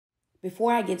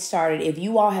Before I get started, if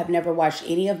you all have never watched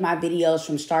any of my videos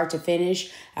from start to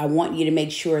finish, I want you to make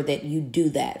sure that you do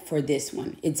that for this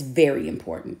one. It's very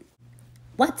important.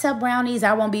 What's up, brownies?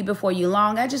 I won't be before you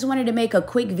long. I just wanted to make a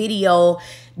quick video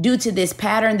due to this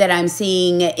pattern that I'm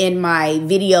seeing in my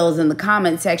videos in the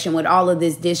comment section with all of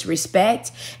this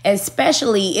disrespect,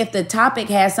 especially if the topic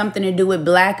has something to do with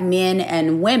black men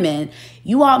and women.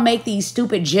 You all make these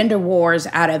stupid gender wars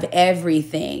out of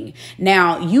everything.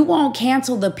 Now, you won't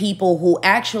cancel the people who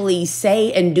actually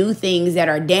say and do things that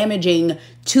are damaging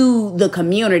to the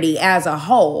community as a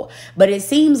whole. But it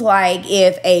seems like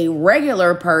if a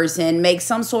regular person makes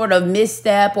some sort of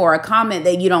misstep or a comment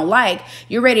that you don't like,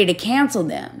 you're ready to cancel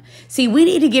them. See, we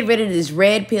need to get rid of this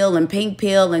red pill and pink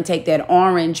pill and take that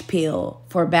orange pill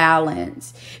for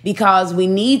balance, because we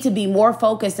need to be more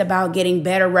focused about getting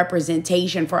better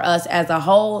representation for us as a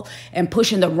whole and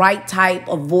pushing the right type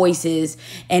of voices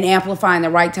and amplifying the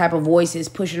right type of voices,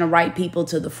 pushing the right people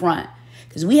to the front.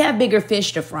 Because we have bigger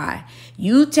fish to fry.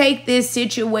 You take this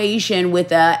situation with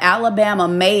the Alabama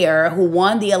mayor who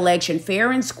won the election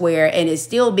fair and square and is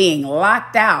still being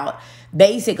locked out,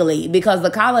 basically, because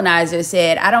the colonizer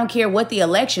said, I don't care what the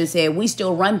election said, we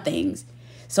still run things.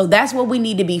 So that's what we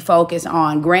need to be focused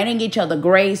on, granting each other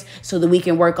grace so that we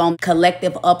can work on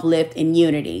collective uplift and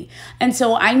unity. And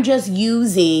so I'm just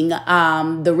using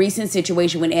the recent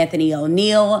situation with Anthony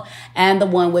O'Neill and the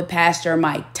one with Pastor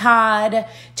Mike Todd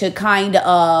to kind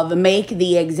of make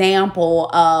the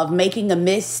example of making a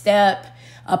misstep,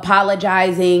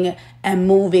 apologizing, and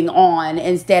moving on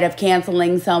instead of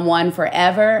canceling someone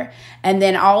forever. And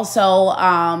then also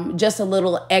just a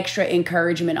little extra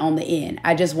encouragement on the end.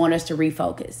 I just want us to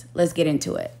refocus. Let's get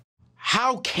into it.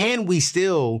 How can we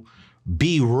still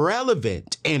be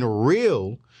relevant and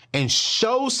real and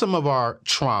show some of our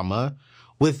trauma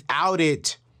without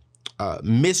it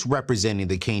misrepresenting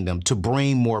the kingdom to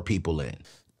bring more people in?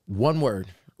 One word,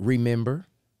 remember.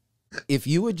 If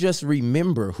you would just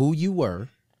remember who you were,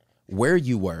 where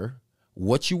you were,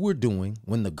 what you were doing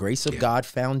when the grace of God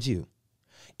found you.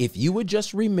 If you would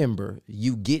just remember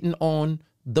you getting on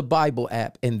the Bible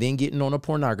app and then getting on a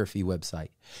pornography website.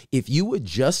 If you would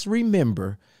just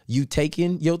remember you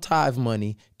taking your tithe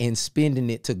money and spending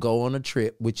it to go on a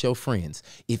trip with your friends.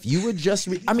 If you would just,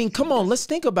 I mean, come on, let's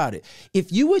think about it.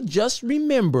 If you would just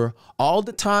remember all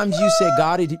the times you said,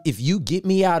 God, if you get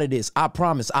me out of this, I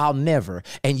promise I'll never.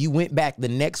 And you went back the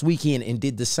next weekend and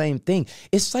did the same thing.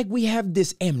 It's like we have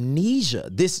this amnesia,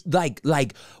 this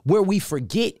like where we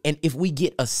forget. And if we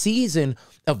get a season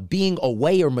of being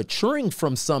away or maturing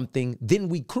from something, then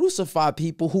we crucify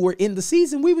people who are in the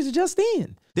season we was just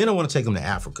in. Then I want to take them to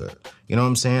Africa. You know what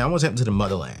I'm saying? I want to take them to the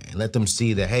motherland and let them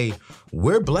see that, hey,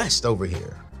 we're blessed over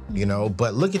here, you know,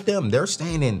 but look at them. They're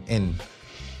staying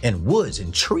in woods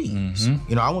and trees. Mm-hmm.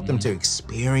 You know, I want them to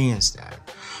experience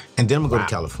that. And then I'm going to go to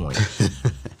California.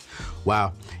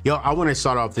 Wow. Yo, I want to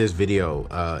start off this video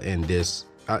in this.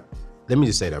 Let me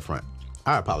just say that front.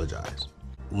 I apologize.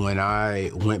 When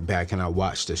I went back and I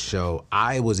watched the show,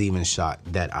 I was even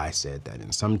shocked that I said that.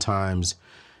 And sometimes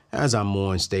as I'm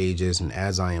on stages and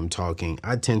as I am talking,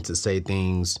 I tend to say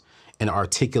things and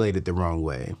articulate it the wrong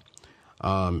way.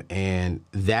 And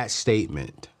that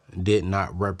statement did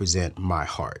not represent my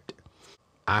heart.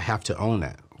 I have to own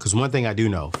that. Because one thing I do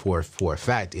know for a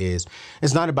fact is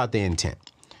it's not about the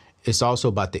intent. It's also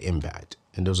about the impact.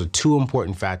 And those are two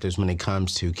important factors when it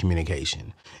comes to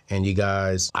communication. And you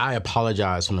guys, I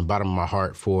apologize from the bottom of my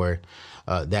heart for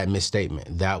that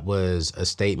misstatement. That was a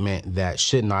statement that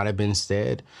should not have been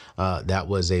said. That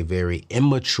was a very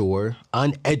immature,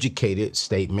 uneducated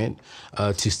statement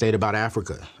to state about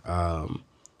Africa.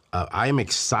 I am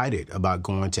excited about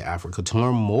going to Africa to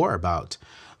learn more about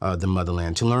the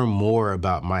motherland, to learn more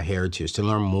about my heritage, to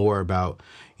learn more about,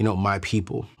 you know, my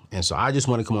people. And so I just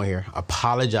want to come on here,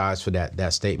 apologize for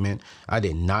that statement. I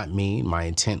did not mean, my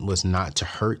intent was not to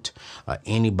hurt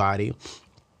anybody.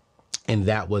 And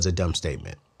that was a dumb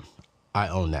statement. I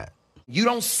own that. You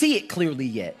don't see it clearly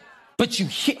yet, but you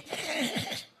hear.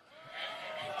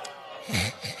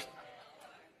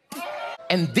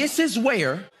 And this is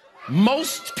where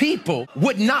most people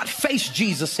would not face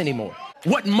Jesus anymore.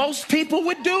 What most people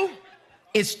would do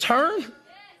is turn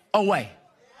away.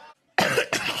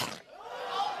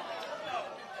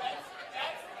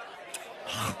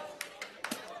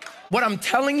 What I'm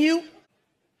telling you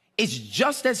is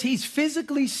just as he's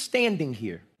physically standing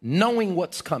here, knowing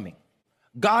what's coming,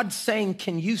 God's saying,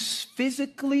 can you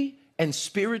physically and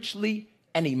spiritually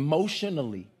and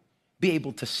emotionally be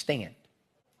able to stand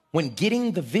when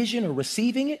getting the vision or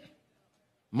receiving it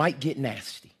might get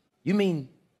nasty? You mean,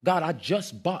 God, I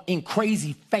just bought, in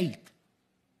crazy faith,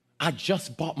 I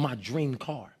just bought my dream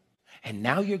car. And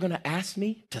now you're going to ask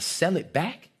me to sell it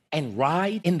back and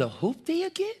ride in the hoopty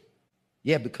again?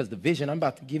 Yeah, because the vision I'm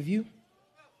about to give you,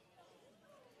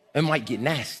 it might get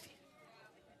nasty.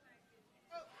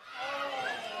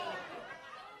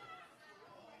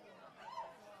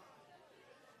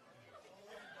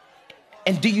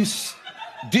 And do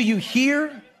you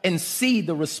hear and see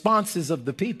the responses of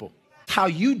the people? How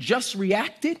you just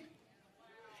reacted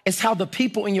is how the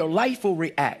people in your life will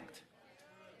react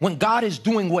when God is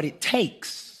doing what it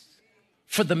takes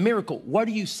for the miracle. What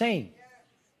are you saying?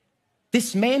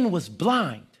 This man was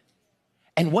blind,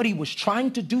 and what he was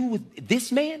trying to do with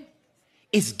this man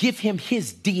is give him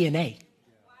his DNA.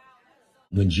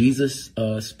 When Jesus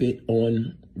spit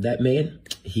on that man,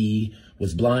 he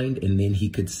was blind and then he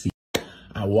could see.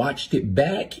 I watched it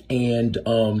back and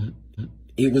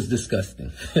it was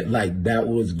disgusting. Like, that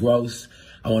was gross.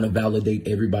 I want to validate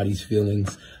everybody's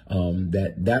feelings.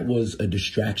 That was a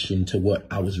distraction to what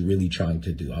I was really trying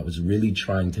to do. I was really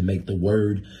trying to make the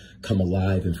word come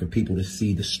alive and for people to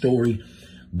see the story.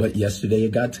 But yesterday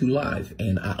it got too live,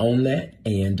 and I own that.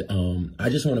 And I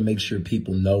just want to make sure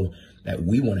people know that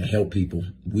we want to help people.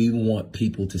 We want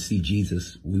people to see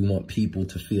Jesus. We want people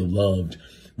to feel loved.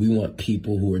 We want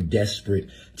people who are desperate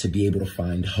to be able to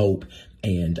find hope.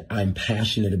 And I'm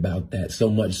passionate about that, so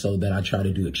much so that I try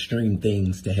to do extreme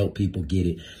things to help people get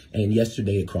it. And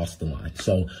yesterday it crossed the line.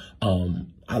 So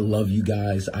I love you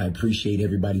guys. I appreciate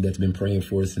everybody that's been praying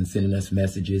for us and sending us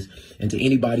messages. And to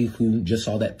anybody who just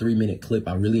saw that 3-minute clip,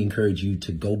 I really encourage you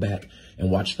to go back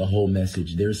and watch the whole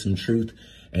message. There's some truth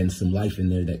and some life in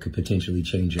there that could potentially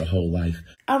change your whole life.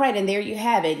 All right, and there you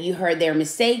have it. You heard their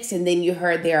mistakes, and then you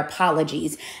heard their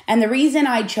apologies. And the reason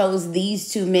I chose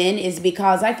these two men is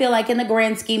because I feel like in the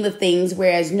grand scheme of things,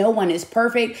 whereas no one is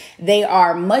perfect, they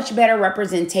are much better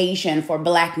representation for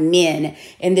Black men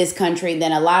in this country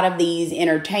than a lot of these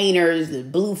entertainers, the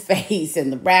Blueface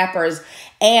and the rappers,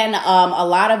 and a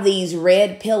lot of these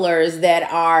red pillars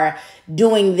that are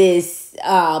doing this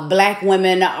Black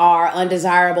women are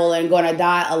undesirable and going to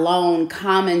die alone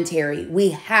commentary. We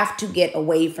have to get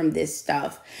away from this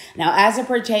stuff. Now, as it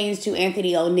pertains to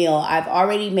Anthony O'Neal, I've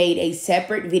already made a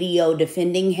separate video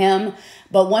defending him.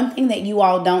 But one thing that you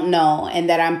all don't know, and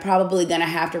that I'm probably going to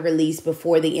have to release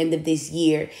before the end of this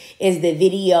year, is the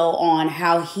video on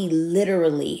how he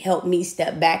literally helped me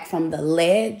step back from the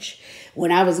ledge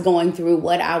when I was going through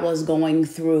what I was going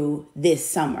through this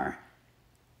summer.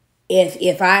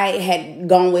 If I had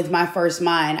gone with my first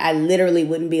mind, I literally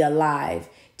wouldn't be alive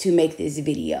to make this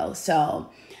video. So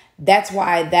that's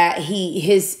why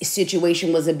his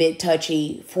situation was a bit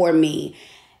touchy for me.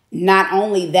 Not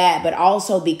only that, but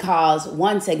also because,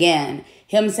 once again,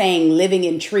 him saying living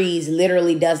in trees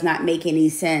literally does not make any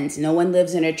sense. No one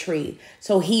lives in a tree.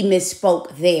 So he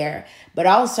misspoke there. But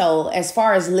also, as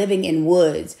far as living in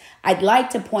woods, I'd like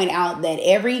to point out that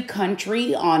every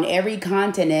country on every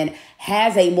continent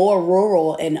has a more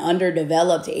rural and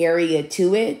underdeveloped area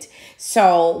to it.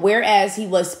 So whereas he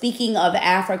was speaking of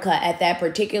Africa at that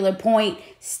particular point,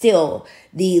 still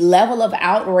the level of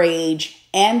outrage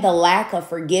and the lack of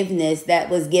forgiveness that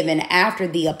was given after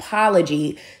the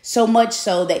apology, so much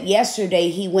so that yesterday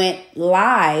he went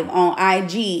live on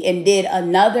IG and did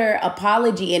another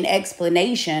apology and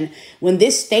explanation when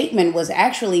this statement was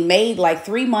actually made like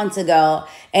 3 months ago,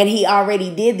 and he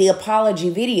already did the apology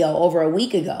video over a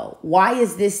week ago. Why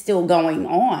is this still going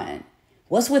on?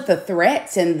 What's with the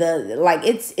threats and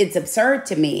it's absurd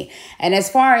to me. And as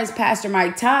far as Pastor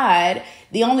Mike Todd,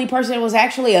 the only person that was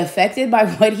actually affected by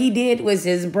what he did was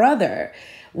his brother.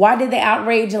 Why did the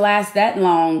outrage last that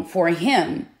long for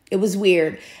him? It was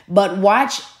weird. But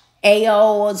watch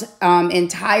AO's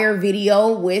entire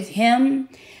video with him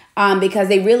because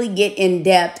they really get in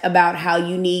depth about how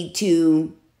you need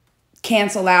to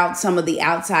cancel out some of the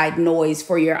outside noise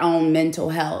for your own mental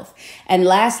health. And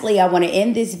lastly, I want to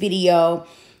end this video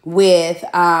with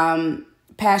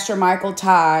Pastor Michael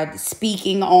Todd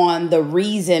speaking on the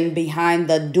reason behind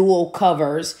the dual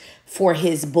covers for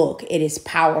his book. It is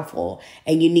powerful,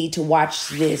 and you need to watch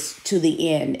this to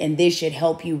the end. And this should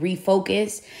help you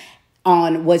refocus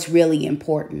on what's really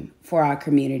important for our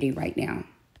community right now.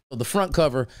 The front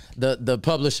cover, the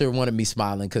publisher wanted me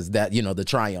smiling because that, you know, the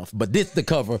triumph. But this the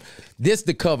cover.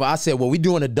 I said, well, we're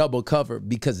doing a double cover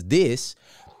because this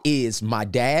is my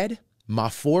dad, my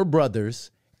 4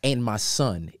 brothers, and my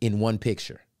son in one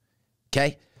picture.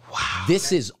 Okay? Wow.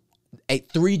 This is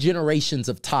 3 generations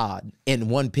of Todd in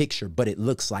one picture, but it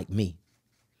looks like me.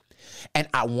 And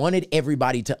I wanted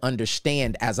everybody to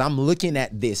understand as I'm looking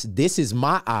at this is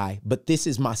my eye, but this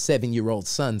is my 7-year-old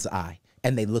son's eye,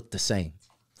 and they look the same.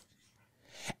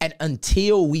 And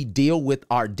until we deal with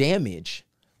our damage,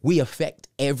 we affect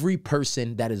every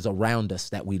person that is around us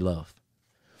that we love.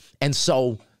 And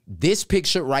so this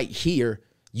picture right here,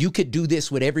 you could do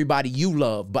this with everybody you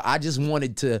love, but I just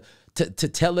wanted to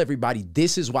tell everybody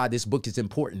this is why this book is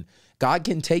important. God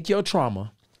can take your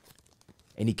trauma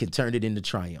and he can turn it into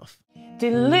triumph.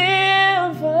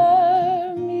 Deliver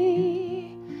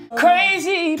me,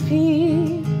 crazy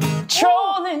people,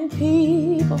 trolling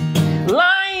people,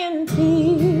 lying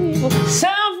people,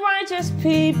 self-righteous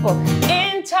people,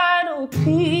 entitled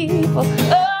people,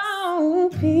 oh,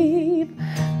 people,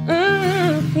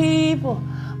 people.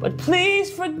 But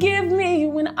please forgive me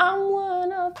when I'm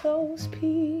one of those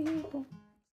people.